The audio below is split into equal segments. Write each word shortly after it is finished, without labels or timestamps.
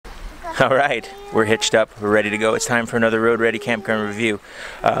All right, we're hitched up, we're ready to go. It's time for another Road Ready Campground review.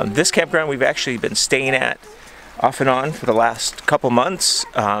 This campground we've actually been staying at off and on for the last couple months.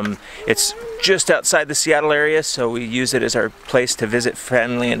 It's just outside the Seattle area, so we use it as our place to visit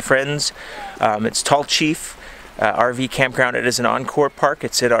family and friends. It's Tall Chief RV Campground. It is an Encore park.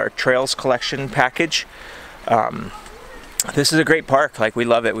 It's in our Trails Collection package. This is a great park. Like, we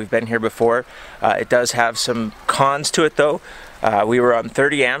love it. We've been here before. It does have some cons to it though. We were on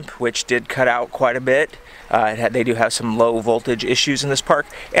 30 amp, which did cut out quite a bit. They do have some low voltage issues in this park,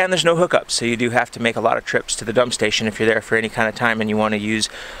 and there's no hookups, so you do have to make a lot of trips to the dump station if you're there for any kind of time and you want to use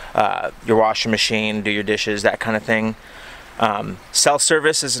your washing machine, do your dishes, that kind of thing. Cell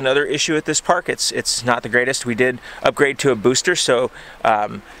service is another issue at this park. It's not the greatest. We did upgrade to a booster, so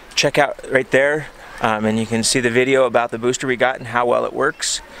check out right there, and you can see the video about the booster we got and how well it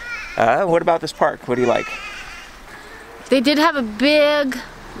works. What about this park? What do you like? They did have a big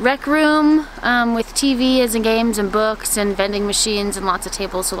rec room with TVs and games and books and vending machines and lots of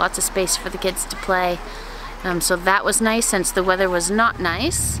tables, so lots of space for the kids to play. So that was nice since the weather was not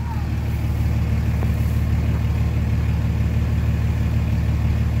nice.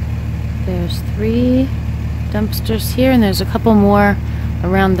 There's 3 dumpsters here, and there's a couple more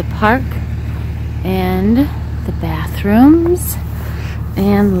around the park. And the bathrooms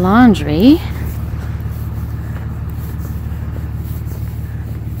and laundry.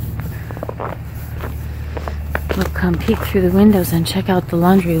 We'll come peek through the windows and check out the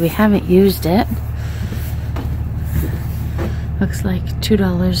laundry. We haven't used it. Looks like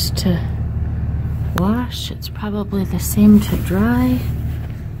 $2 to wash. It's probably the same to dry.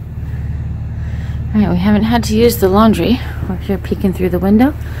 Alright, we haven't had to use the laundry. We're here peeking through the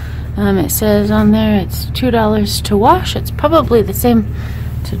window. It says on there it's $2 to wash. It's probably the same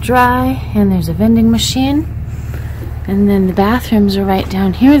to dry. And there's a vending machine. And then the bathrooms are right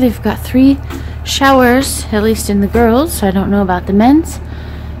down here. They've got 3 showers, at least in the girls. I don't know about the men's.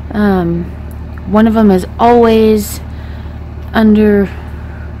 One of them is always under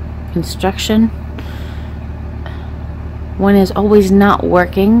construction. One is always not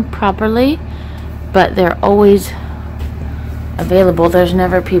working properly, but they're always available. There's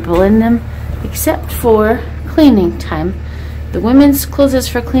never people in them except for cleaning time. The women's closes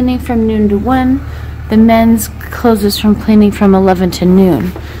for cleaning from noon to 1. The men's closes from cleaning from 11 to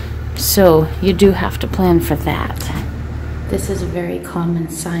noon. So you do have to plan for that. This is a very common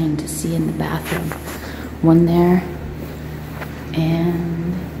sign to see in the bathroom. One there,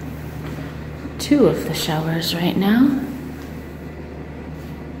 and 2 of the showers right now.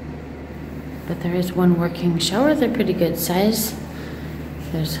 But there is 1 working shower. They're pretty good size.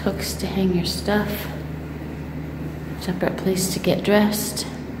 There's hooks to hang your stuff. Separate place to get dressed.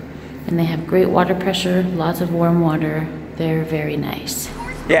 And they have great water pressure, lots of warm water. They're very nice.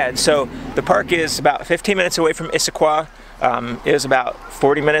 Yeah, so the park is about 15 minutes away from Issaquah. It is about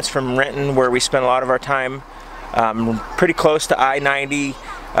 40 minutes from Renton, where we spend a lot of our time. Pretty close to I-90,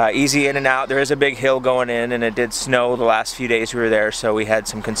 easy in and out. There is a big hill going in, and it did snow the last few days we were there, so we had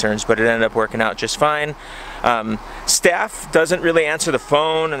some concerns, but it ended up working out just fine. Staff doesn't really answer the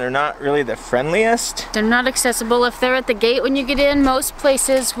phone, and they're not really the friendliest. They're not accessible. If they're at the gate when you get in, most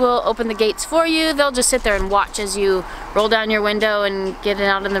places will open the gates for you. They'll just sit there and watch as you roll down your window and get it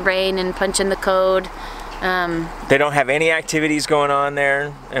out in the rain and punch in the code. They don't have any activities going on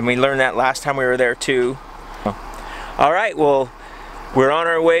there, and we learned that last time we were there too. All right, well, we're on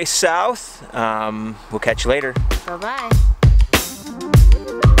our way south. We'll catch you later. Bye-bye.